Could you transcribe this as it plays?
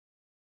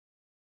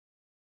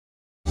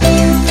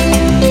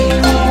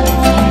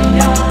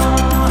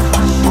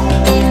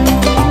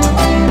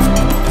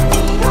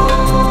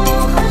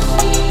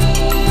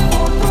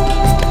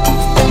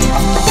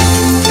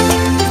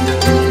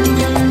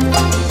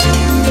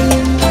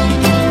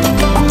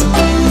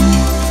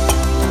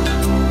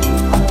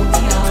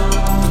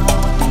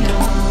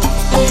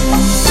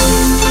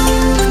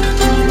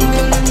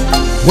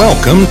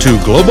Welcome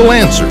to Global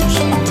Answers.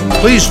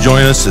 Please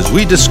join us as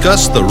we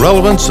discuss the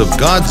relevance of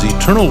God's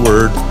eternal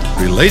Word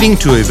relating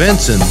to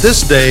events in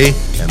this day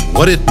and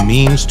what it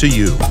means to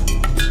you.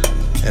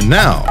 And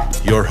now,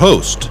 your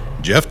host,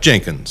 Jeff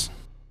Jenkins.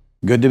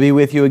 Good to be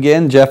with you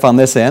again, Jeff on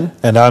this end.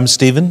 And I'm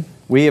Stephen.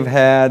 We have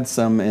had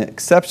some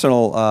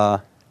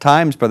exceptional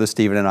times, Brother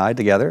Stephen and I,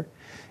 together.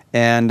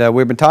 And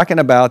we've been talking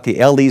about the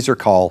Eliezer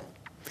call.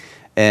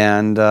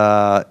 And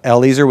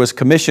Eliezer was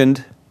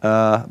commissioned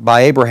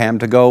by Abraham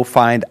to go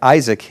find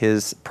Isaac,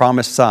 his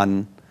promised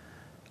son,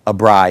 a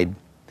bride.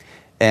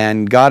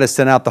 And God has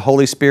sent out the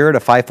Holy Spirit, a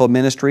fivefold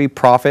ministry,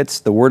 prophets,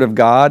 the Word of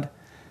God,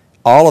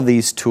 all of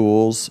these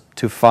tools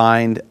to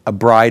find a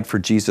bride for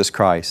Jesus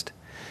Christ.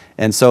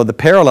 And so the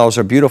parallels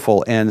are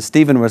beautiful. And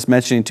Stephen was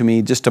mentioning to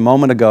me just a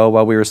moment ago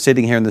while we were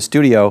sitting here in the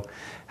studio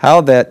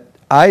how that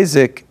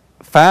Isaac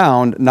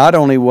found not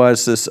only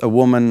was this a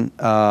woman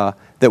that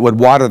would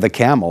water the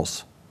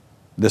camels,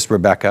 this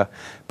Rebecca,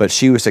 but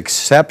she was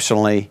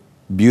exceptionally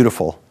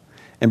beautiful.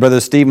 And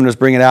Brother Stephen was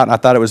bringing it out, and I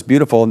thought it was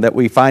beautiful, and that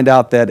we find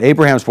out that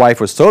Abraham's wife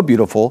was so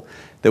beautiful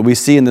that we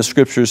see in the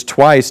Scriptures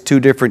twice two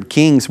different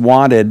kings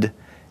wanted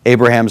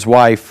Abraham's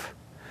wife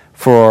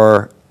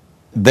for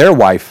their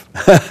wife,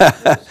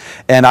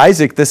 and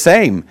Isaac the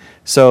same.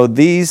 So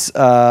these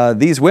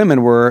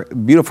women were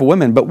beautiful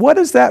women. But what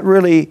is that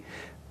really,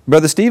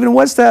 Brother Stephen,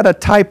 what's that a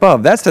type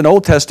of? That's an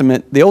Old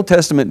Testament. The Old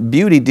Testament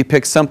beauty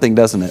depicts something,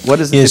 doesn't it? What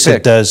does it depict? Yes,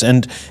 it does.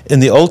 And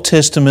in the Old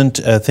Testament,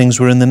 things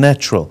were in the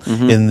natural.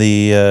 Mm-hmm. In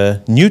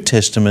the New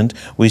Testament,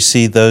 we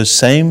see those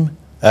same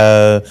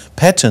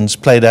patterns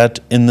played out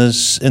in the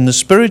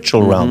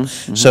spiritual realm.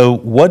 Mm-hmm. So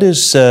what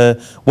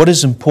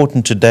is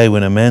important today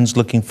when a man's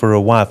looking for a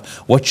wife?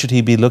 What should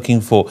he be looking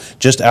for?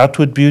 Just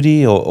outward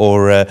beauty,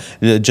 or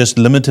just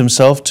limit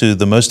himself to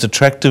the most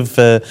attractive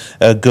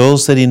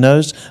girls that he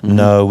knows? Mm-hmm.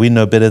 No, we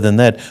know better than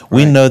that. Right.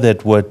 We know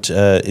that what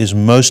is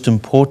most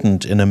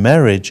important in a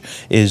marriage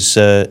is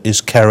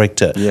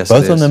character, yes,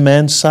 both on the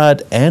man's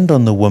side and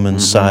on the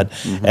woman's side.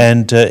 Mm-hmm.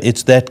 And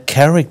it's that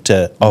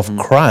character of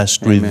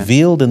Christ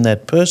revealed in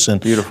that person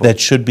Beautiful. That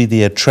should be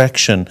the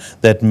attraction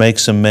that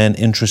makes a man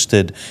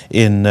interested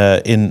in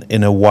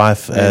a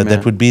wife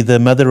that would be the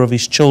mother of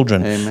his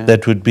children. Amen.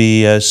 That would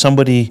be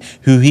somebody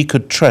who he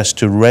could trust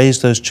to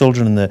raise those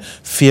children in the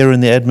fear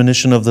and the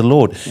admonition of the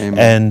Lord.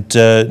 Amen.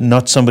 And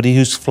not somebody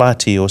who's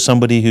flighty or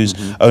somebody who's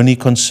only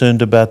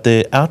concerned about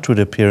their outward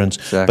appearance,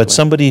 but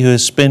somebody who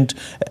has spent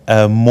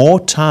more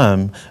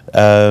time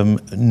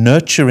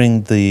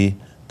nurturing the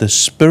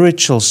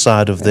spiritual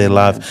side of their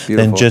life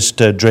than just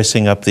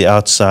dressing up the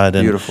outside.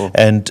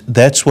 And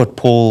that's what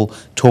Paul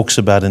talks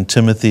about in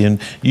Timothy. And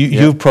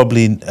you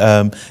probably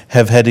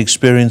have had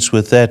experience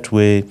with that,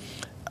 where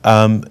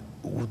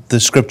the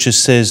Scripture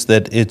says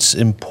that it's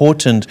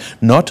important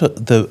not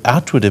the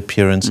outward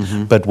appearance,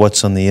 but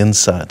what's on the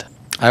inside.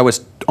 I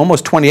was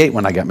almost 28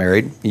 when I got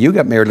married. You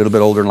got married a little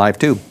bit older in life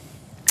too.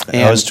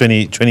 And I was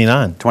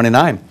 29.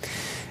 29.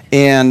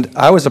 And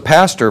I was a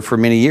pastor for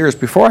many years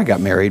before I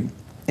got married.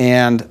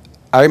 And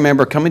I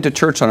remember coming to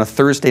church on a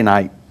Thursday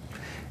night.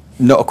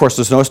 No, of course,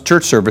 there's no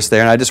church service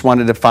there, and I just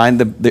wanted to find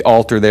the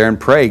altar there and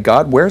pray,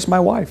 God, where's my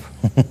wife?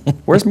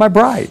 Where's my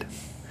bride?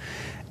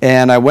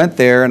 And I went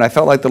there, and I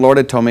felt like the Lord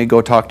had told me,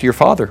 go talk to your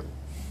father.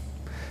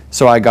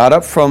 So I got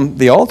up from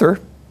the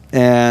altar,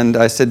 and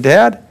I said,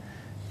 Dad,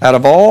 out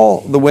of all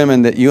the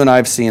women that you and I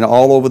have seen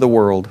all over the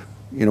world,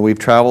 we've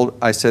traveled,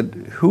 I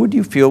said, who would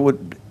you feel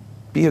would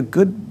be a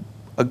good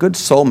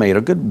soulmate,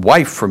 a good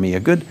wife for me, a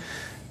good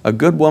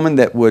woman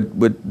that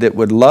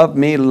would love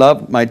me,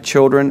 love my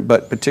children,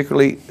 but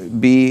particularly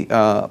be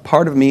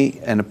part of me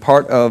and a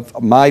part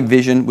of my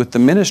vision with the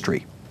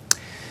ministry.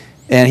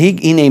 And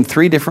he named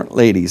three different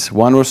ladies.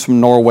 One was from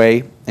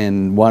Norway,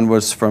 and one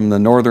was from the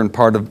northern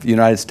part of the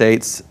United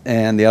States,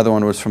 and the other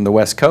one was from the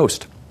West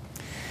Coast.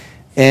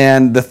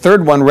 And the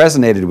third one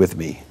resonated with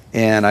me.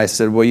 And I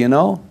said,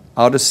 well,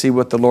 I'll just see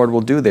what the Lord will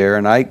do there.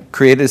 And I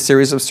created a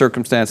series of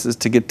circumstances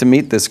to get to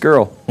meet this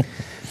girl.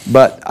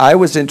 But I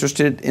was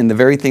interested in the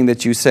very thing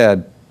that you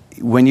said.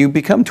 When you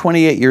become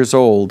 28 years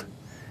old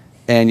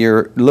and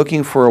you're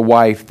looking for a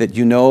wife that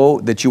you know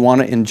that you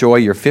want to enjoy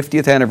your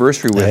 50th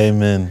anniversary with,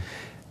 Amen.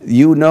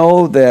 You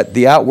know that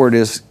the outward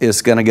is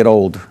going to get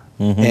old.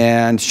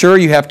 And sure,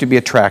 you have to be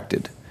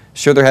attracted.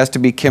 Sure, there has to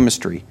be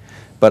chemistry.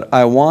 But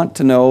I want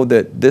to know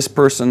that this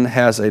person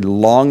has a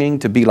longing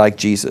to be like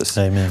Jesus.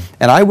 Amen.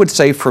 And I would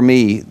say for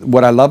me,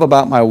 what I love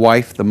about my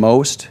wife the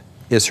most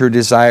is her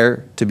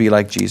desire to be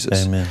like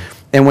Jesus. Amen.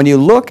 And when you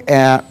look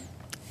at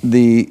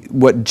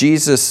what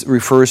Jesus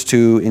refers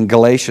to in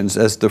Galatians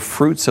as the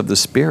fruits of the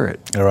Spirit,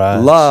 right.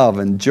 Love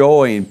and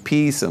joy and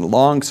peace and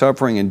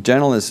long-suffering and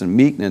gentleness and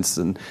meekness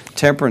and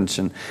temperance,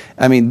 and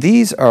I mean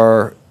this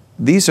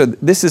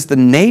is the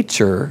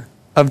nature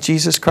of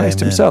Jesus Christ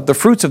Amen. Himself. The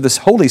fruits of this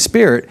Holy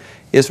Spirit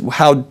is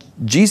how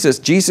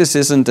Jesus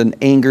isn't an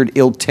angered,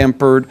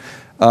 ill-tempered.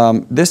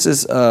 He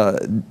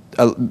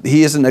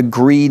isn't a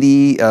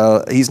greedy.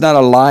 He's not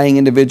a lying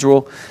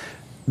individual.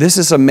 This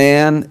is a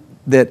man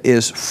that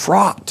is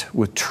fraught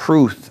with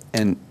truth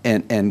and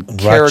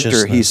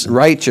character. He's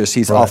righteous,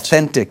 he's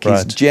authentic,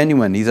 he's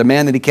genuine, he's a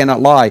man that he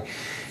cannot lie.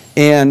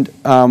 And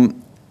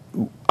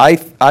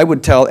I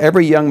would tell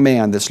every young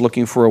man that's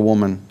looking for a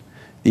woman,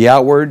 the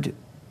outward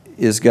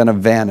is going to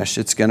vanish.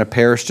 It's going to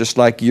perish just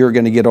like you're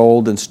going to get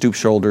old and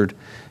stoop-shouldered.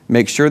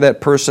 Make sure that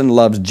person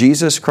loves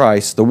Jesus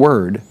Christ, the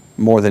Word,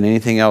 more than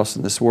anything else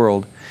in this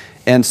world.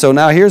 And so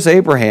now here's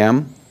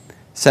Abraham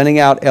sending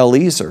out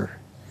Eliezer.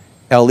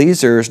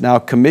 Eliezer is now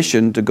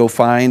commissioned to go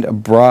find a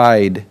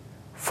bride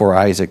for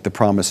Isaac, the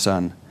promised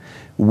son.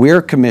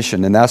 We're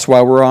commissioned, and that's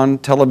why we're on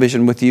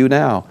television with you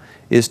now,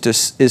 is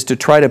to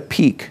try to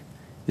peak,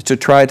 is to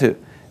try to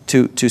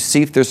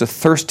see if there's a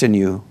thirst in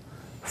you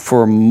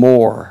for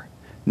more.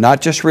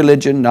 Not just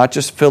religion, not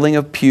just filling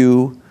a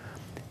pew.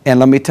 And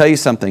let me tell you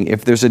something,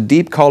 if there's a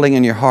deep calling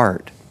in your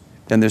heart,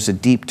 then there's a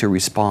deep to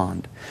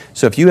respond.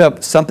 So if you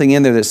have something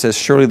in there that says,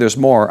 surely there's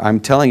more, I'm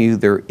telling you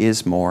there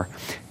is more.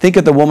 Think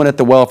of the woman at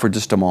the well for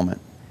just a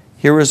moment.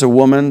 Here is a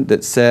woman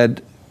that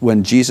said,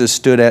 when Jesus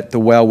stood at the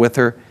well with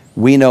her,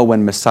 we know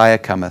when Messiah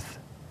cometh,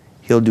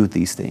 he'll do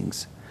these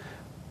things.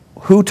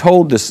 Who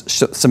told this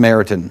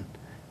Samaritan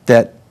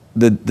that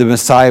the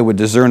Messiah would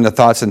discern the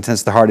thoughts and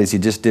intents of the heart as he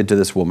just did to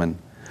this woman?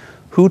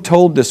 Who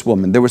told this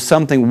woman? There was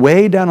something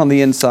way down on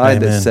the inside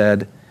that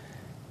said,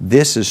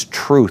 this is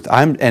truth.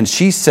 And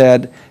she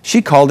said,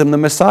 she called him the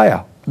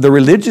Messiah. The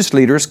religious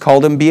leaders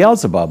called him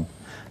Beelzebub.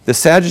 The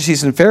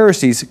Sadducees and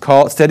Pharisees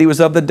said he was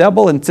of the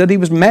devil and said he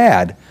was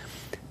mad.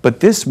 But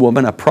this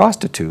woman, a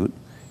prostitute,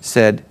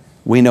 said,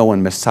 we know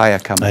when Messiah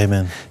cometh.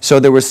 Amen.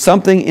 So there was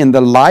something in the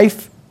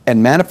life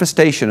and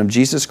manifestation of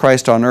Jesus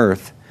Christ on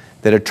earth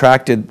that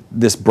attracted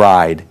this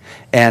bride.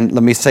 And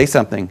let me say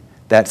something.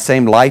 That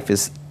same life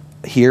is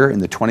here in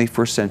the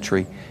 21st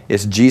century.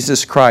 It's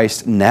Jesus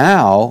Christ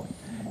now,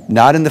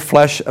 not in the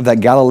flesh of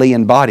that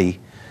Galilean body,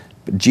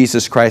 but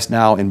Jesus Christ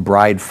now in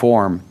bride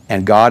form.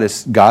 And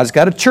God's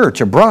got a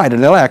church, a bride,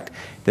 an elect,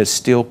 that's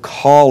still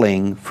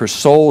calling for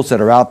souls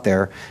that are out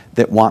there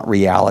that want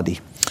reality.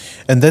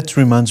 And that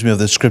reminds me of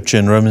the scripture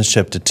in Romans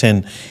chapter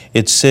 10.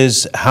 It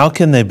says, how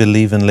can they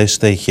believe unless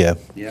they hear?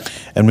 Yeah.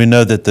 And we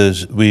know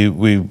that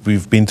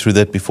we've been through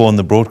that before in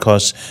the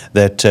broadcast,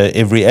 that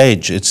every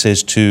age it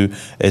says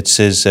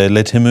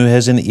let him who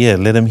has an ear,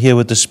 let him hear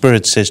what the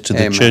Spirit says to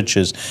the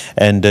churches.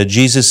 And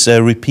Jesus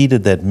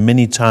repeated that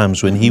many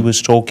times when he was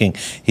talking.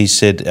 He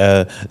said,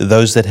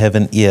 those that have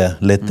an ear,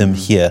 let them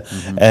hear.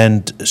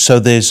 And so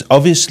there's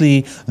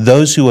obviously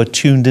those who are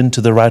tuned into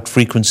the right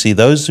frequency,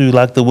 those who,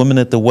 like the woman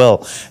at the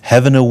well,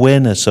 have an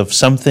awareness of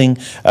something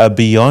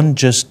beyond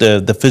just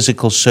the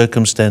physical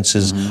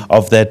circumstances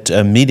of that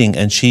meeting,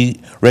 and she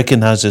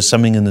recognizes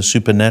something in the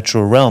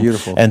supernatural realm.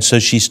 Beautiful. And so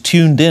she's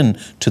tuned in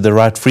to the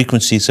right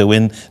frequency. So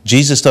when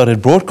Jesus started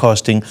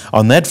broadcasting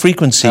on that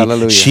frequency,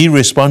 Hallelujah. She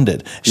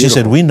responded. She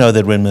said, we know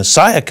that when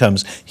Messiah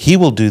comes, he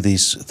will do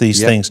these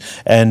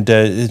things.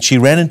 And she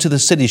ran into the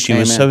city. She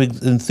was so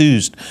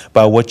enthused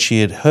by what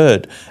she had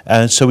heard.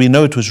 And so we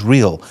know it was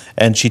real.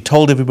 And she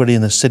told everybody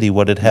in the city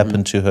what had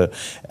happened to her.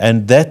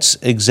 And that's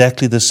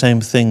exactly the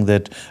same thing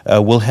that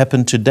will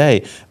happen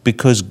today,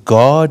 because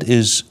God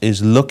is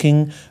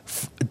looking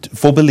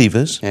for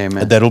believers.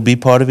 Amen. That'll be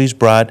part of his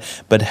bride.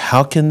 But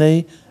how can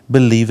they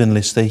believe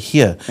unless they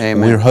hear?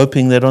 Amen. We're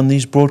hoping that on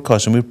these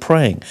broadcasts, and we're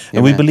praying,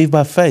 and we believe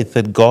by faith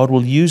that God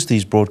will use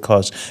these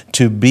broadcasts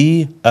to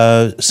be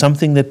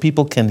something that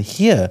people can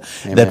hear,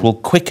 that will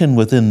quicken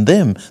within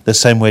them the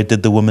same way it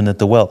did the woman at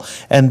the well.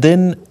 And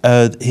then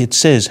it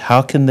says,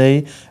 how can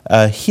they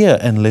hear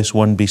unless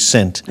one be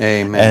sent?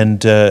 Amen.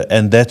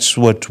 And that's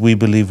what we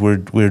believe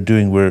we're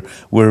doing.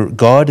 We're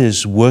God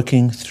is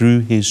working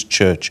through his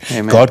church.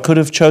 Amen. God could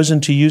have chosen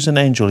to use an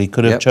angel. He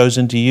could have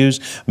chosen to use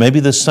maybe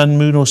the sun,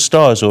 moon, or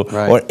stars,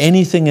 or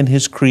anything in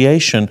his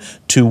creation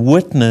to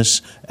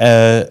witness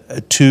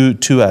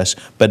to us.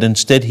 But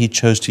instead he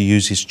chose to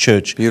use his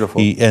church.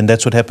 Beautiful. And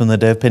that's what happened the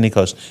day of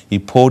Pentecost. He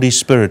poured his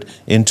Spirit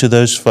into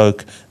those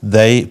folk.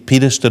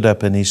 Peter stood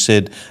up and he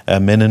said,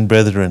 men and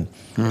brethren.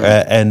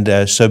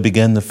 So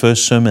began the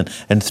first sermon.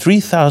 And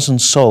 3,000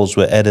 souls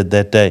were added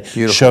that day,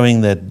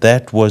 showing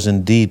that was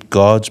indeed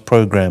God's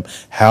program,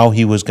 how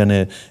he was going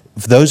to,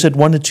 those that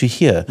wanted to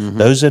hear,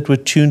 those that were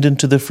tuned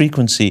into the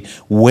frequency,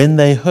 when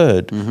they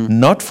heard,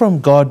 not from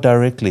God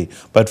directly,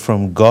 but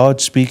from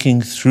God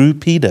speaking through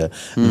Peter,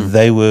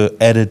 they were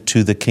added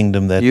to the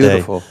kingdom that day.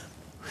 Beautiful.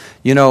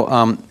 You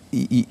know,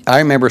 I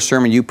remember a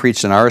sermon you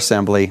preached in our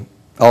assembly,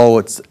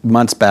 it's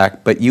months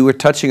back, but you were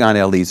touching on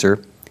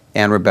Eliezer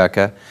and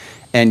Rebecca,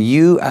 and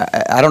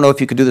I don't know if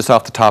you could do this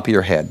off the top of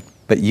your head,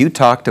 but you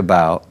talked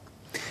about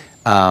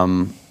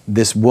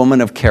this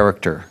woman of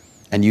character.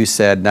 And you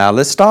said, now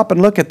let's stop and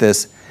look at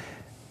this.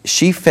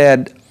 She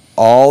fed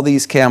all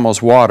these camels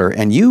water.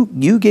 And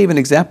you gave an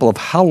example of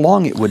how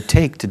long it would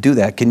take to do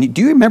that.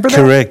 Do you remember that?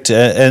 Correct.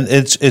 And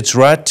it's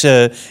right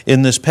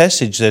in this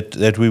passage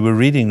that we were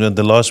reading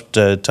the last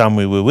time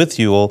we were with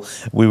you all.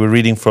 We were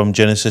reading from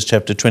Genesis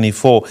chapter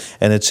 24,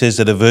 and it says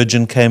that a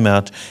virgin came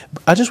out.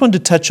 I just want to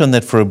touch on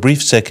that for a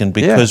brief second,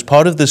 because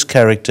part of this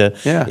character,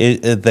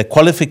 the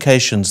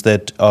qualifications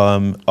that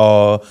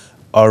are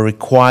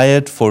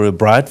required for a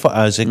bride for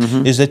Isaac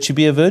is that she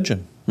be a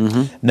virgin.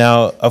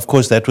 Now, of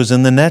course, that was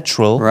in the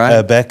natural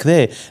back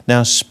there.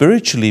 Now,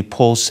 spiritually,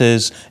 Paul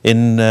says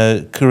in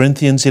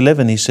Corinthians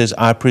 11, he says,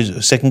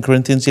 2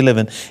 Corinthians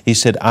 11, he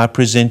said, I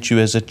present you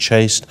as a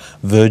chaste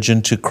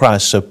virgin to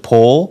Christ. So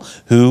Paul,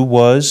 who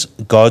was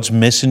God's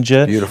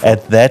messenger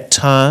at that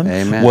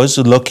time, was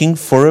looking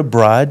for a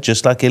bride,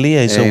 just like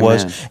Eliezer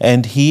was,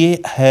 and he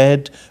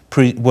had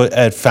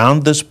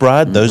found this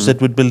bride, those that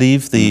would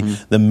believe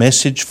the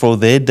message for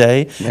their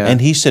day,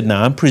 and he said,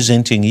 now I'm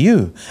presenting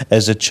you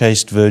as a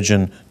chaste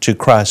virgin to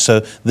Christ.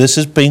 So this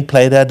is being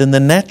played out in the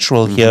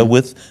natural here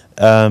with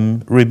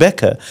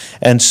Rebecca.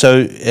 And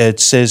so it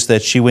says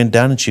that she went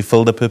down and she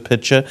filled up her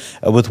pitcher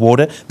with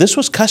water. This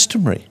was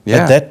customary.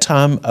 At that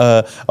time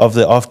of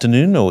the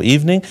afternoon or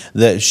evening,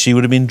 that she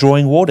would have been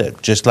drawing water,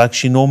 just like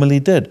she normally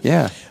did.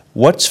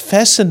 What's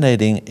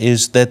fascinating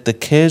is that the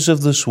cares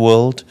of this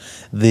world,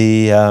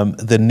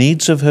 the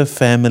needs of her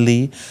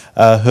family,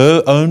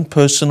 her own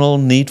personal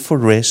need for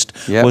rest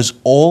was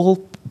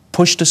all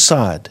pushed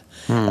aside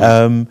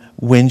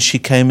when she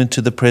came into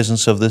the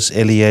presence of this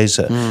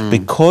Eliezer,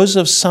 because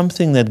of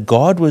something that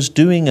God was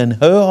doing in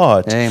her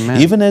heart.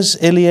 Even as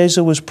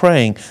Eliezer was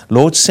praying,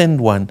 Lord, send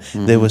one,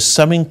 there was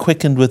something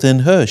quickened within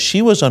her.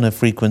 She was on a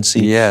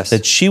frequency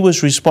that she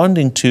was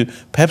responding to,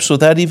 perhaps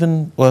without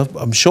even, well,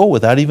 I'm sure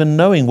without even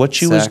knowing what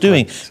she was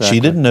doing. She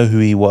didn't know who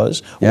he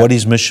was, what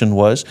his mission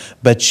was,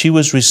 but she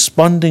was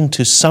responding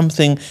to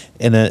something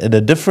in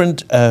a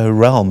different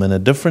realm, in a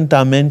different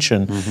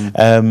dimension.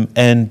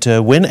 And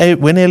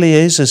when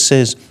Eliezer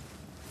says,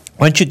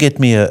 why don't you get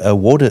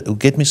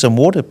me some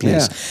water,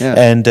 please?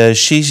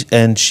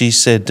 And she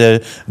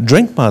said,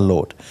 drink, my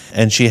Lord.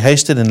 And she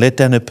hasted and let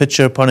down her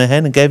pitcher upon her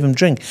hand and gave him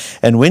drink.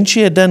 And when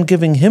she had done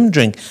giving him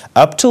drink,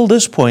 up till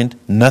this point,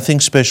 nothing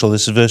special.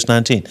 This is verse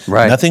 19.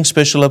 Nothing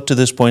special up to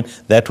this point.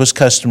 That was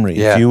customary.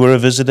 If you were a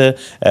visitor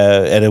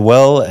at a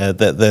well,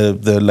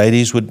 the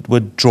ladies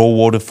would draw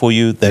water for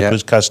you. That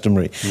was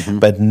customary.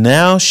 But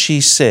now she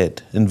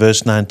said, in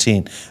verse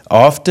 19,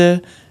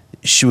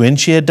 when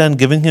she had done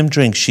giving him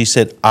drink, she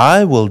said,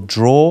 I will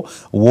draw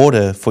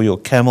water for your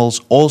camels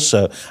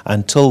also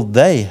until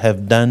they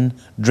have done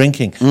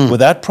drinking,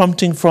 without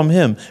prompting from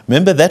him.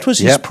 Remember, that was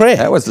his prayer.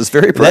 That was his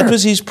very prayer. That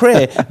was his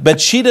prayer. But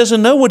she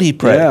doesn't know what he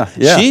prayed.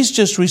 She's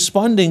just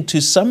responding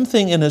to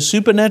something in a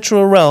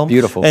supernatural realm.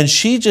 Beautiful. And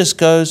she just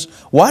goes,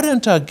 why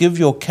don't I give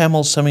your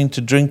camels something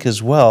to drink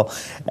as well?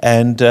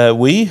 And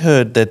we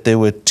heard that there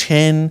were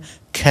 10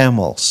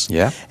 camels.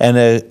 And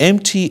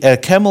a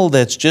camel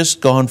that's just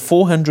gone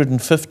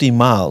 450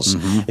 miles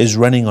is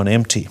running on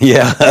empty.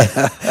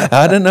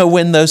 I don't know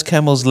when those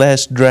camels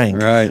last drank,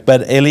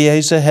 but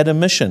Eliezer had a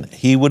mission.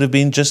 He would have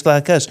been just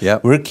like us.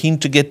 We're keen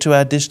to get to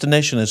our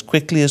destination as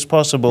quickly as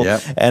possible,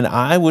 and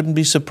I wouldn't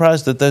be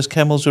surprised that those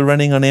camels were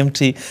running on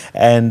empty.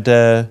 And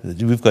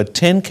we've got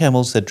 10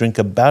 camels that drink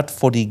about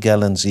 40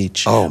 gallons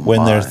each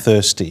when they're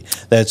thirsty.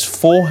 That's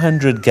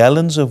 400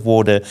 gallons of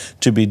water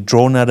to be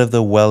drawn out of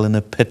the well in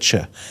a pitcher.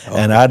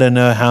 And I don't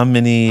know how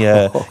many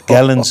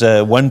gallons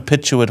one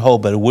pitcher would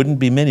hold, but it wouldn't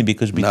be many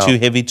because it would be too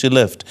heavy to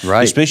lift,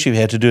 especially if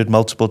you had to do it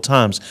multiple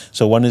times.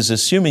 So one is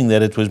assuming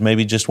that it was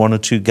maybe just 1 or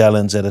 2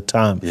 gallons at a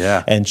time.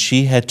 And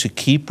she had to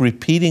keep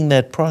repeating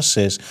that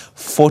process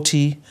for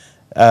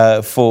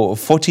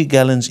 40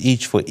 gallons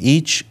each for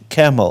each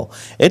camel.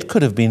 It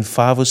could have been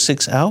 5 or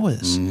 6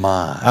 hours.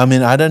 I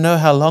mean, I don't know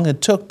how long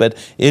it took, but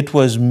it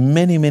was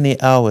many, many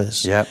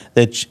hours.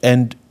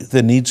 And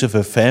the needs of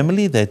her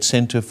family that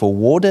sent her for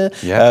water,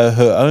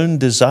 her own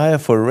desire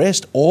for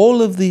rest,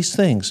 all of these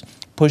things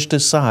pushed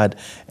aside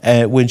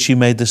when she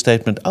made the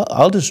statement,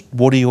 I'll just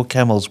water your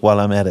camels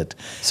while I'm at it.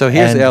 So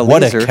here's Eliezer.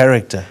 What a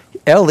character.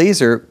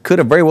 Eliezer could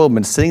have very well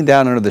been sitting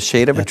down under the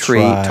shade of a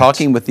tree,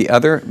 talking with the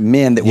other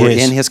men that were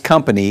in his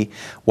company,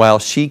 while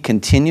she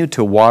continued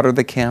to water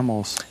the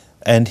camels.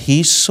 And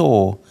he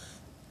saw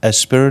a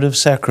spirit of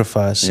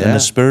sacrifice and a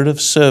spirit of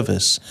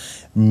service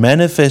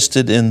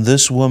manifested in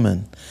this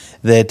woman,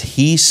 that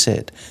he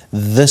said,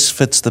 this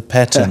fits the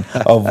pattern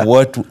of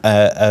what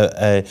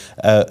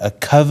a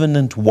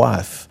covenant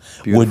wife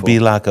would be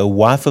like, a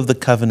wife of the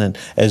covenant.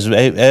 As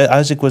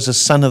Isaac was a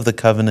son of the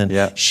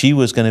covenant, she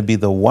was going to be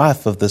the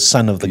wife of the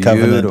son of the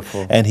covenant.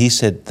 And he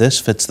said,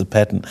 this fits the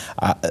pattern.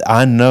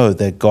 I know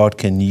that God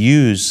can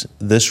use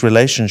this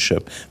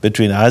relationship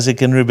between Isaac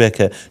and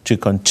Rebekah to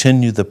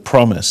continue the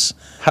promise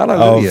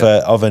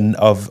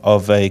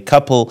of a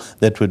couple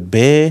that would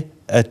bear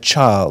a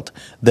child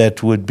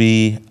that would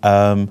be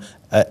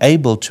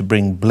able to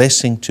bring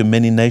blessing to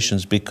many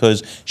nations,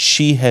 because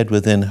she had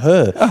within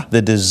her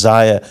the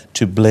desire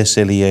to bless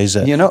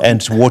Eliezer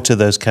and to water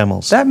those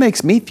camels. That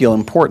makes me feel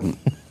important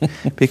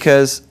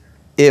because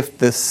if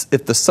the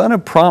son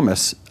of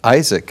promise,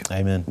 Isaac,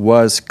 Amen.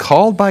 was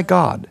called by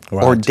God,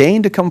 Right.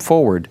 ordained to come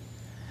forward,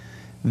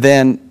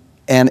 then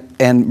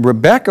and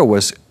Rebekah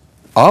was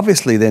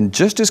obviously then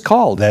just as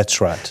called.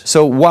 That's right.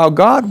 So while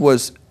God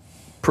was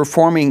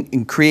performing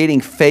and creating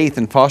faith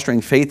and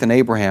fostering faith in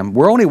Abraham,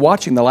 we're only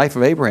watching the life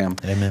of Abraham.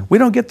 Amen. We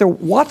don't get to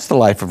watch the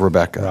life of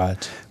Rebekah.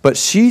 Right. But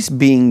she's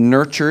being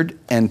nurtured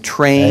and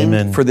trained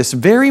Amen. for this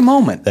very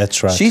moment.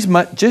 That's right. She's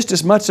just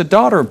as much a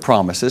daughter of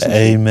promise, isn't she?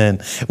 Amen.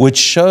 Which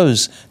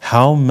shows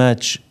how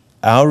much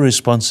our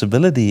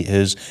responsibility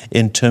is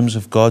in terms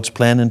of God's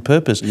plan and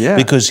purpose. Yeah.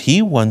 Because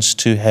He wants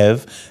to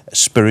have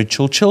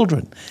spiritual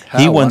children. How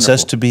He wants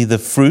us wonderful. to be the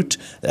fruit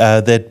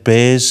that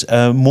bears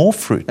more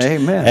fruit.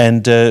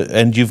 Amen.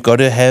 And you've got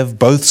to have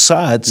both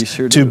sides You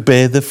sure to do.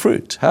 bear the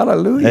fruit.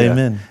 Hallelujah.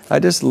 Amen. I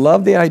just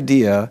love the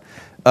idea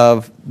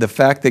of the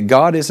fact that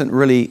God isn't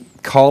really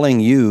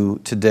calling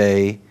you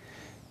today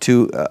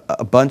to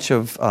a bunch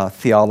of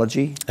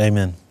theology.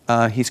 Amen.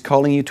 He's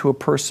calling you to a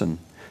person.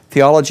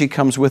 Theology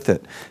comes with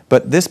it.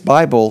 But this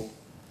Bible,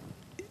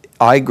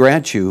 I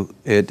grant you,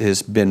 it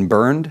has been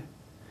burned.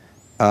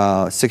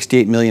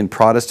 68 million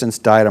Protestants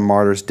died a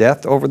martyr's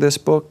death over this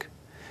book.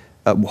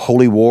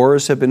 Holy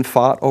wars have been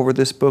fought over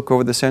this book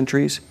over the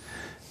centuries.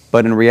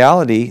 But in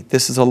reality,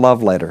 this is a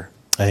love letter.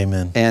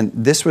 Amen. And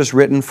this was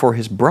written for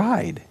His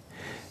bride.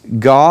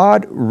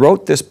 God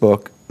wrote this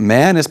book.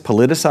 Man has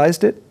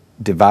politicized it,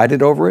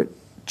 divided over it.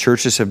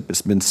 Churches have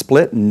been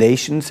split.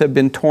 Nations have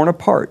been torn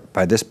apart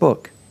by this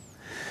book.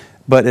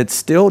 But it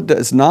still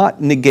does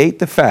not negate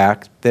the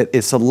fact that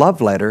it's a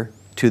love letter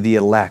to the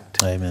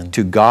elect, Amen.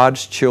 to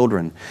God's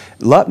children.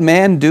 Let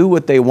man do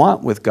what they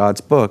want with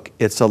God's book.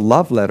 It's a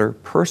love letter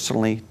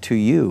personally to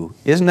you.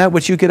 Isn't that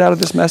what you get out of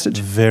this message?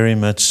 Very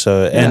much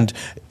so. Yeah. And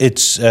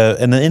it's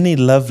in any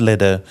love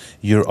letter,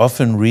 you're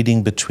often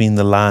reading between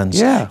the lines.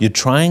 Yeah. You're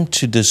trying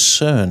to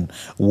discern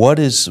what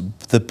is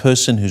the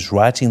person who's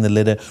writing the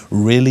letter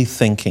really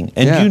thinking.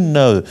 And Yeah. you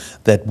know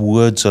that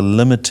words are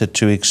limited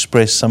to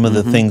express some of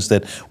the things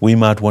that we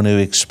might want to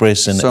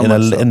express in, So in,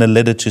 much so. in a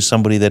letter to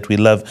somebody that we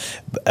love.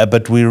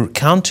 But we're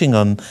counting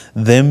on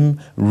them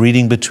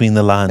reading between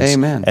the lines.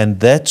 Amen. And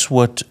that's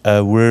what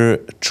we're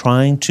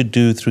trying to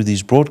do through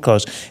these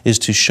broadcasts, is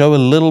to show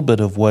a little bit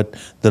of what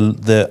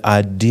the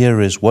idea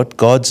is, what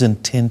God's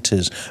intent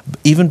is.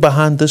 Even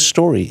behind this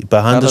story,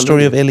 behind the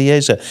story of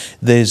Eliezer,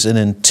 there's an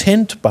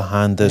intent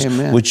behind this,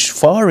 Amen. which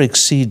far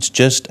exceeds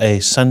just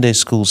a Sunday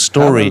school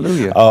story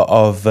Hallelujah.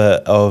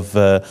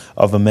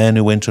 of a man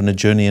who went on a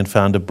journey and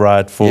found a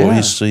bride for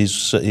Yeah.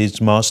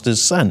 his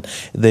master's son.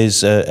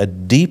 There's a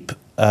deep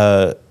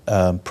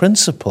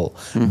principle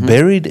Mm-hmm.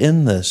 buried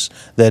in this,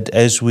 that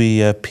as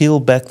we peel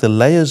back the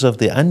layers of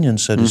the onion,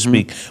 so to Mm-hmm.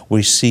 speak,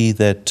 we see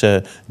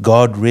that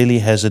God really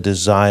has a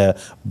desire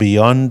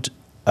beyond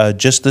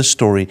just this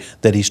story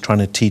that He's trying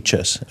to teach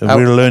us.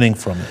 We're learning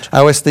from it.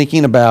 I was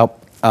thinking about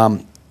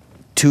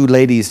two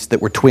ladies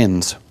that were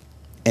twins,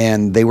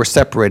 and they were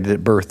separated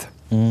at birth.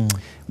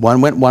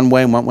 One went one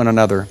way and one went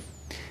another.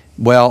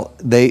 Well,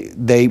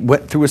 they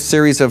went through a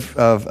series of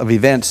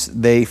events.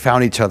 They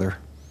found each other,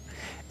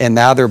 and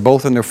now they're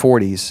both in their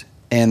 40s,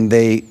 and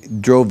they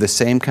drove the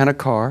same kind of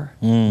car.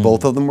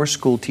 Both of them were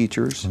school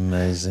teachers.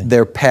 Amazing.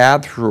 Their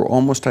paths were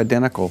almost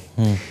identical.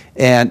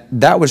 And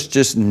that was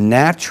just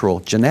natural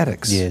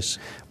genetics. Yes.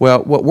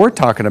 Well, what we're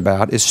talking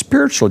about is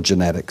spiritual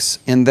genetics,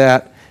 in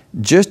that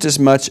just as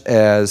much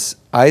as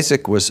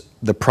Isaac was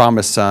the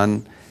promised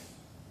son,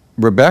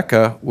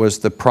 Rebekah was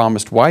the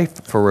promised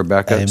wife for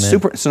Rebekah. Amen.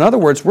 So in other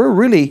words, we're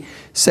really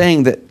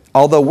saying that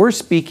although we're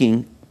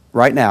speaking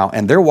right now,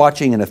 and they're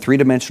watching in a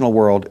three-dimensional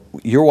world,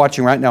 you're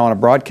watching right now on a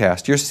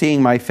broadcast, you're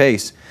seeing my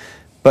face,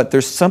 but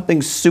there's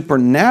something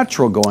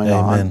supernatural going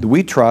Amen. on.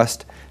 We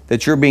trust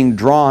that you're being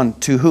drawn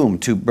to whom?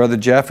 To Brother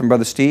Jeff and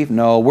Brother Steve?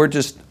 No, we're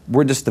just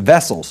the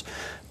vessels.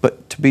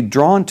 But to be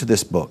drawn to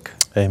this book,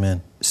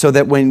 Amen. so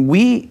that when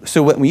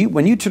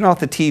you turn off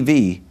the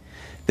TV,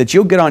 that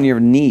you'll get on your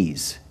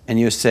knees and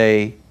you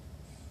say,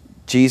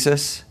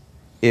 Jesus,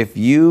 if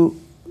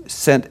you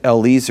sent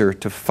Eliezer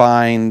to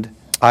find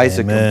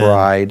Isaac Amen. a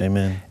bride,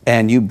 Amen.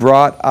 and you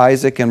brought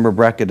Isaac and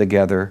Rebekah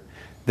together,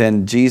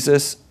 then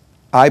Jesus,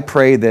 I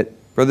pray that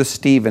Brother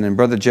Stephen and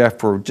Brother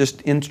Jeff were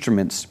just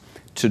instruments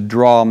to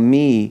draw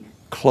me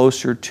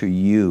closer to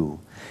you.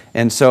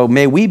 And so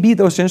may we be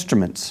those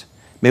instruments.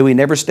 May we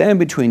never stand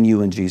between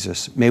you and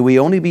Jesus. May we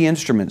only be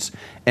instruments.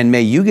 And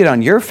may you get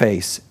on your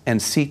face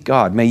and seek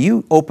God. May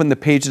you open the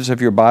pages of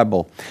your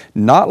Bible,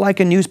 not like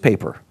a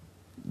newspaper,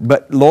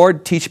 but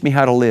Lord, teach me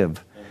how to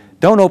live.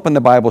 Don't open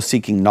the Bible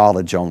seeking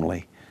knowledge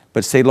only,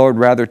 but say, Lord,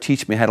 rather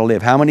teach me how to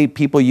live. How many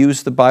people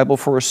use the Bible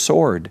for a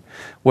sword?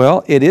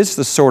 Well, it is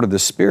the sword of the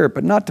Spirit,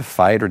 but not to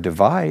fight or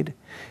divide.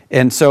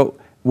 And so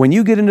when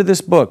you get into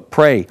this book,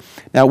 pray.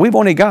 Now, we've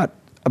only got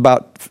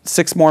about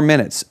 6 more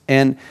minutes,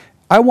 and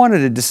I wanted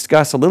to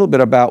discuss a little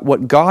bit about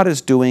what God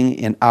is doing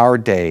in our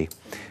day.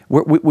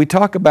 We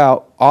talk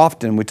about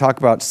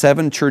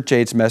 7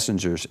 church-age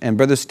messengers. And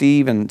Brother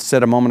Stephen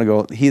said a moment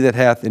ago, he that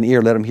hath an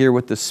ear, let him hear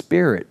what the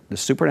Spirit, the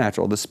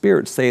supernatural, the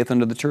Spirit saith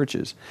unto the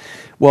churches.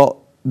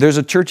 Well, there's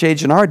a church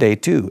age in our day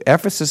too.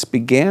 Ephesus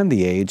began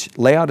the age,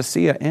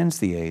 Laodicea ends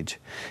the age.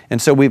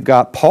 And so we've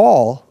got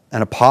Paul,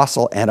 an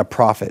apostle and a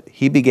prophet.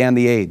 He began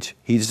the age.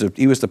 He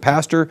was the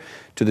pastor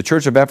to the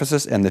church of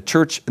Ephesus, and the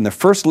church, in the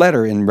first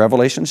letter in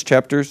Revelations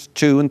chapters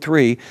 2 and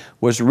 3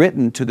 was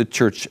written to the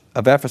church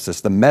of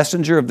Ephesus, the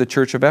messenger of the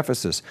church of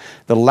Ephesus.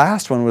 The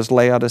last one was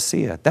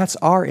Laodicea. That's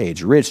our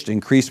age, rich,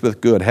 increased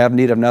with good, have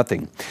need of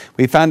nothing.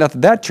 We found out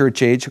that that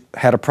church age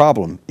had a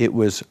problem. It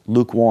was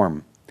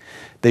lukewarm.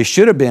 They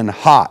should have been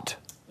hot.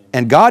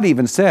 And God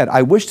even said,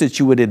 I wish that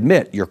you would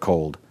admit you're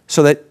cold,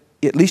 so that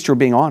at least you're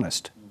being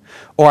honest.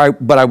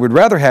 But I would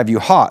rather have you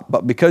hot,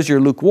 but because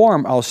you're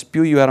lukewarm, I'll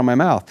spew you out of my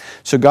mouth.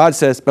 So God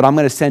says, but I'm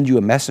going to send you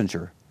a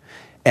messenger,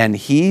 and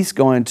he's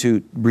going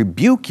to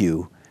rebuke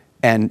you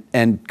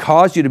and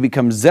cause you to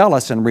become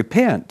zealous and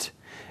repent.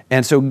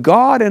 And so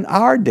God in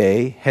our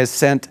day has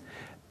sent,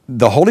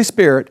 the Holy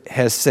Spirit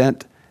has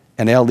sent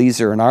an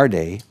Eliezer in our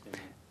day.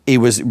 He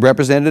was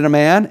represented a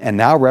man and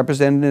now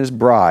represented his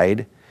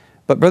bride.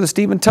 But Brother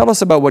Stephen, tell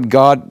us about what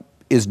God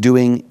is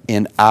doing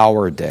in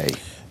our day.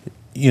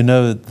 You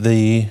know,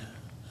 the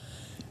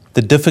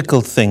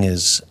difficult thing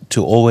is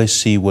to always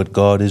see what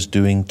God is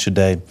doing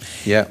today.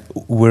 Yeah.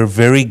 We're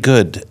very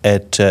good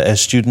at,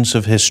 as students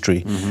of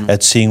history,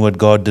 at seeing what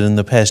God did in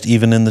the past,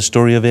 even in the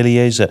story of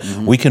Eliezer.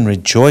 We can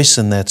rejoice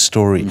in that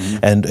story.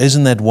 And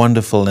isn't that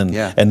wonderful?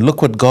 And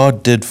look what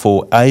God did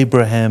for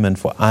Abraham and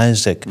for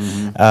Isaac.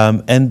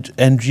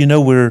 And you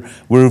know,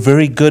 we're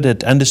very good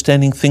at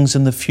understanding things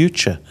in the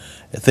future.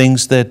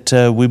 Things that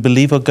we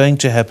believe are going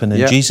to happen,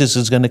 and Jesus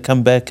is going to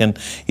come back and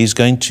he's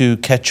going to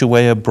catch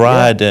away a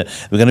bride.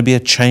 We're going to be a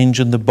change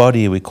in the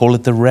body. We call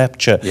it the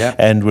rapture,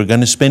 and we're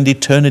going to spend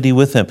eternity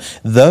with him.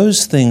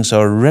 Those things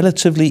are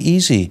relatively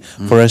easy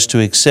for us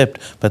to accept,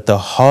 but the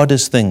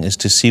hardest thing is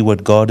to see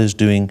what God is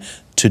doing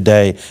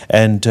today.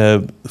 And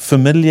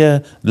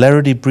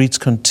familiarity breeds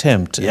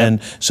contempt.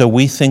 And so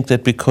we think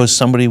that because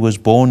somebody was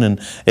born in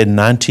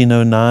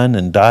 1909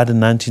 and died in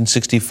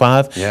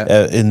 1965,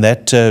 in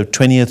that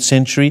 20th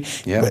century,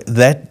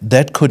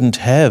 that couldn't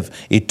have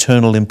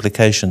eternal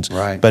implications.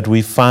 But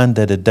we find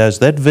that it does.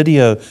 That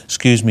video,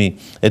 excuse me,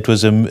 it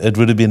would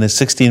have been a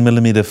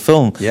 16mm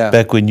film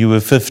back when you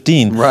were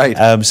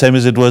 15, same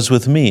as it was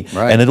with me.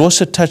 And it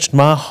also touched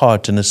my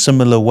heart in a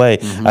similar way.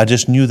 I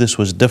just knew this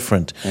was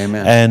different.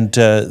 And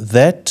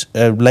that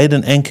laid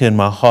an anchor in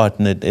my heart,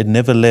 and it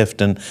never left.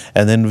 And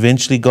then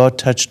eventually God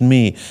touched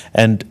me.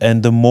 And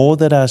the more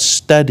that I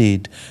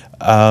studied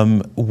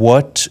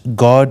what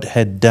God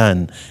had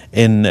done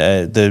in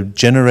the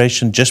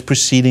generation just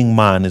preceding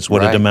mine is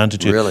what it amounted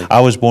to. Really?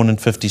 I was born in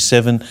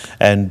 57,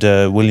 and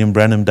William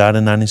Branham died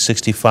in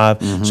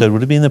 1965. So it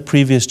would have been the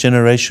previous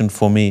generation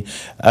for me.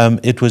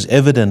 It was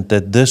evident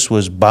that this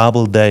was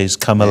Bible days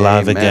come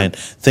alive again.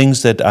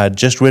 Things that I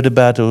just read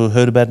about or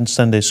heard about in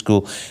Sunday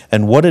school.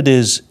 And what it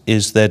is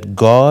that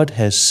God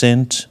has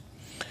sent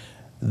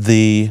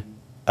the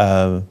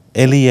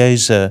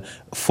Eliezer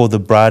for the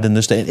bride in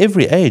this day. And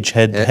every age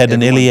had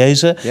an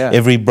Eliezer.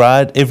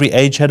 Every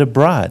age had a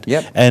bride.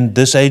 And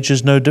this age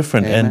is no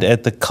different. And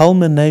at the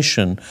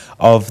culmination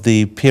of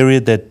the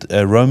period that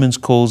Romans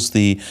calls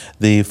the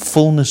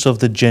fullness of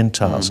the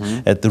Gentiles,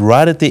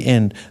 right at the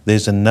end,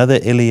 there's another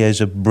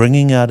Eliezer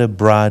bringing out a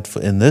bride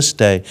in this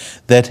day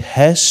that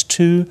has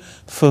to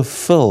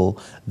fulfill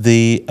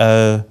the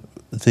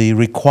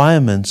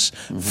requirements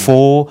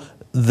for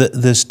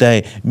this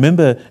day.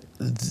 Remember,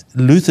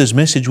 Luther's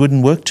message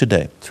wouldn't work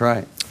today. That's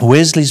right.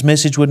 Wesley's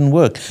message wouldn't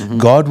work.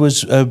 God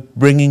was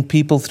bringing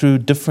people through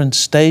different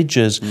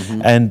stages,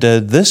 and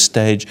this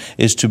stage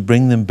is to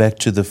bring them back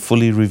to the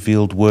fully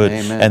revealed Word.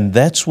 And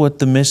that's what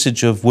the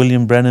message of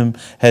William Branham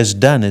has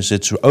done, is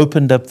it's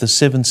opened up the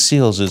seven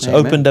seals. It's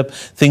opened up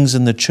things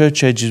in the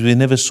church ages we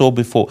never saw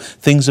before,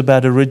 things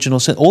about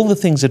original sin, all the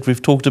things that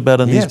we've talked about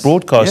on these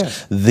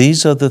broadcasts.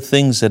 These are the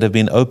things that have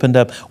been opened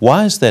up.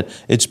 Why is that?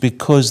 It's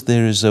because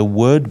there is a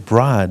word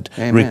bride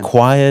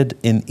required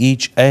in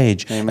each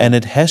age, and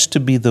it has to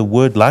be the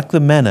word, like the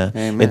manna,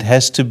 it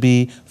has to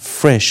be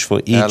fresh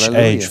for each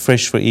age,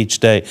 fresh for each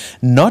day.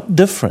 Not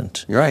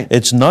different.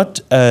 It's not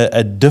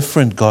a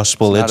different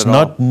gospel. It's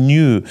not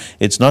new.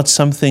 It's not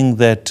something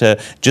that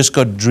just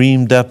got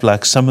dreamed up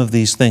like some of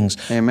these things.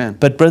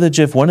 But Brother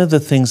Jeff, one of the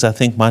things I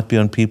think might be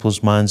on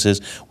people's minds is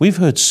we've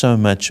heard so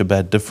much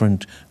about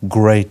different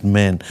great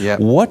men.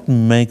 What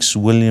makes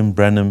William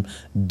Branham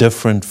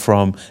different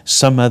from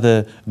some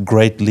other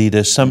great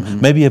leader,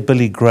 maybe a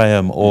Billy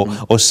Graham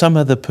or some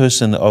other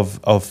person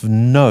of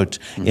note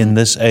in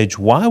this age?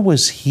 Why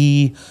was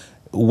he,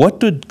 what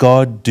did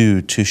God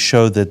do to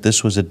show that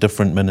this was a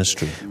different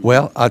ministry?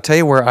 Well, I'll tell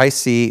you where I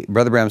see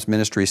Brother Branham's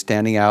ministry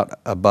standing out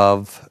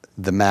above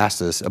the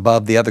masses,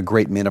 above the other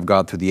great men of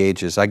God through the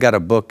ages. I got a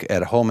book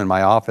at home in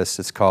my office.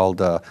 It's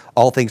called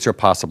All Things Are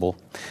Possible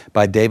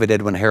by David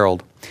Edwin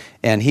Harold.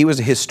 And he was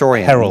a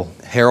historian. Harold.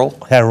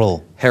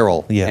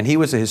 Yeah. And he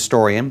was a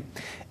historian.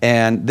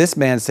 And this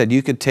man said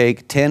you could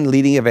take 10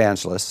 leading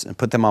evangelists and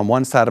put them on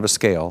one side of a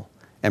scale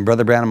and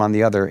Brother Branham on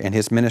the other, and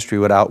his ministry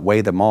would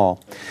outweigh them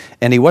all.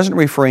 And he wasn't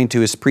referring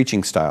to his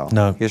preaching style.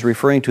 No. He was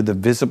referring to the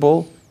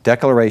visible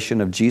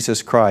declaration of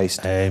Jesus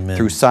Christ Amen.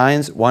 through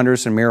signs,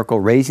 wonders, and miracle,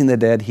 raising the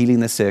dead,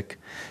 healing the sick,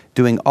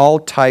 doing all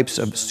types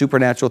of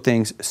supernatural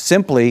things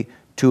simply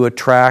to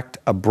attract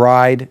a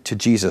bride to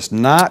Jesus,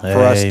 not for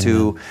us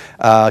to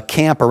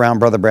camp around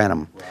Brother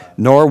Branham,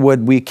 nor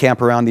would we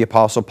camp around the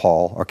Apostle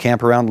Paul or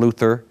camp around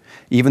Luther,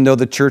 even though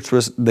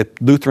the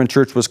Lutheran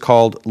church was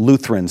called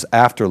Lutherans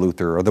after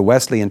Luther, or the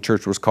Wesleyan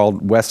church was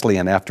called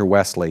Wesleyan after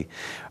Wesley.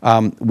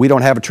 We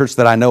don't have a church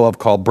that I know of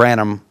called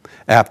Branham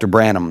after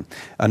Branham.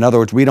 In other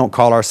words, we don't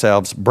call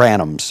ourselves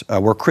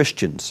Branhams. We're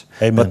Christians.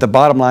 Amen. But the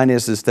bottom line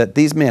is that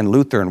these men,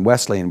 Luther and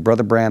Wesley and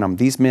Brother Branham,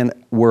 these men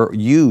were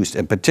used,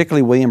 and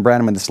particularly William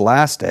Branham in this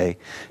last day,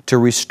 to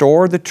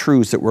restore the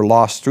truths that were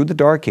lost through the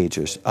Dark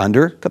Ages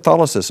under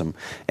Catholicism,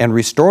 and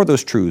restore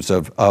those truths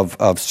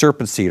of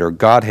serpent seed or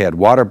Godhead,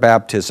 water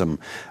baptism,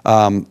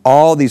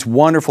 all these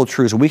wonderful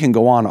truths. We can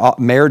go on,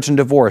 marriage and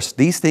divorce.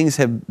 These things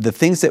the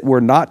things that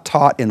were not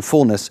taught in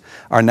fullness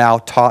are now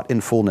taught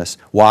in fullness.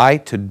 Why?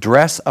 To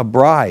dress a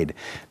bride.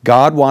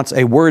 God wants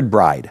a word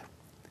bride.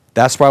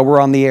 That's why we're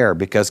on the air,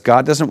 because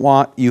God doesn't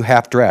want you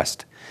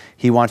half-dressed.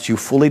 He wants you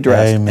fully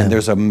dressed. Amen. And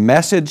there's a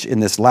message in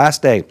this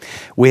last day.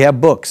 We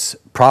have books.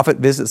 Prophet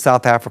Visits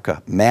South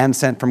Africa. Man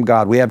Sent from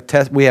God. We have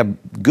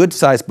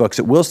good-sized books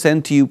that we'll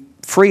send to you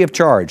free of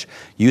charge.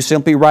 You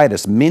simply write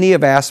us. Many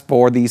have asked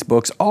for these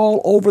books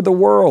all over the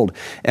world,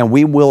 and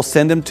we will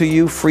send them to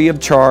you free of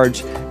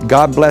charge.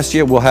 God bless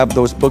you. We'll have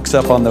those books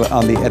up at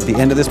the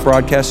end of this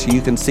broadcast so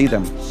you can see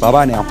them.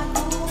 Bye-bye now.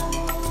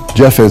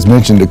 Jeff has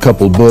mentioned a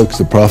couple books,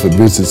 The Prophet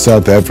Visits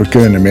South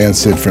Africa and A Man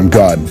Sent from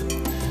God.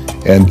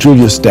 And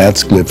Julius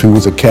Statscliffe, who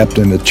was a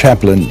chaplain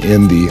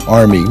in the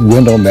Army,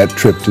 went on that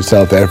trip to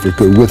South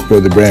Africa with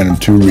Brother Branham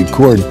to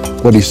record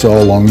what he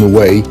saw along the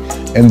way,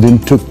 and then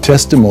took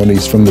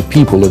testimonies from the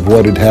people of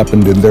what had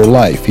happened in their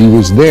life. He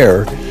was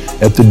there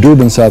at the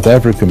Durban, South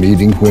Africa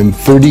meeting when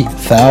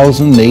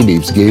 30,000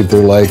 natives gave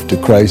their life to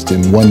Christ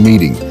in one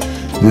meeting.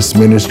 This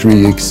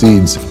ministry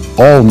exceeds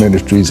all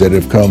ministries that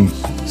have come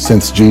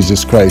since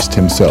Jesus Christ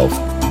himself.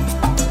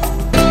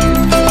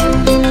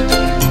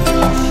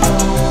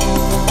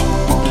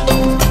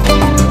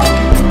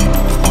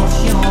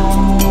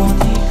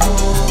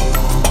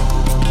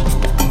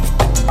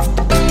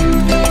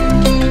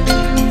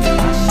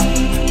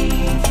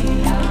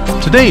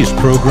 Today's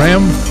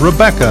program,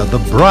 Rebecca, the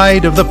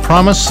Bride of the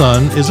Promised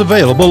Son, is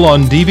available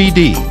on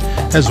DVD,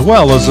 as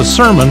well as a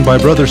sermon by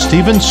Brother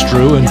Stephen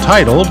Strew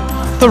entitled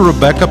The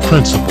Rebecca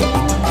Principle.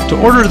 To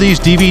order these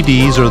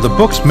DVDs or the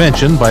books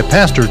mentioned by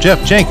Pastor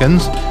Jeff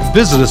Jenkins,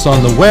 visit us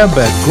on the web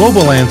at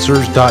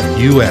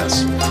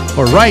globalanswers.us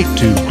or write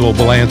to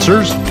Global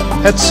Answers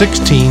at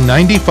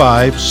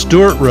 1695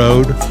 Stewart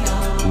Road,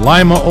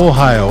 Lima,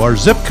 Ohio. Our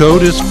zip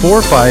code is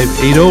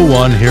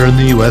 45801 here in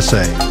the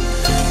USA.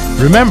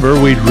 Remember,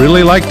 we'd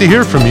really like to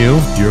hear from you.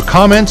 Your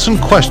comments and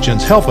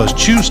questions help us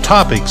choose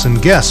topics and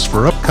guests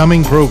for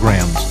upcoming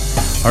programs.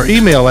 Our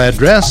email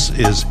address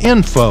is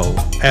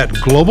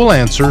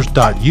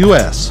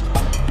info@globalanswers.us.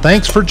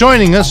 Thanks for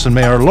joining us, and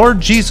may our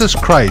Lord Jesus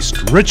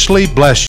Christ richly bless you.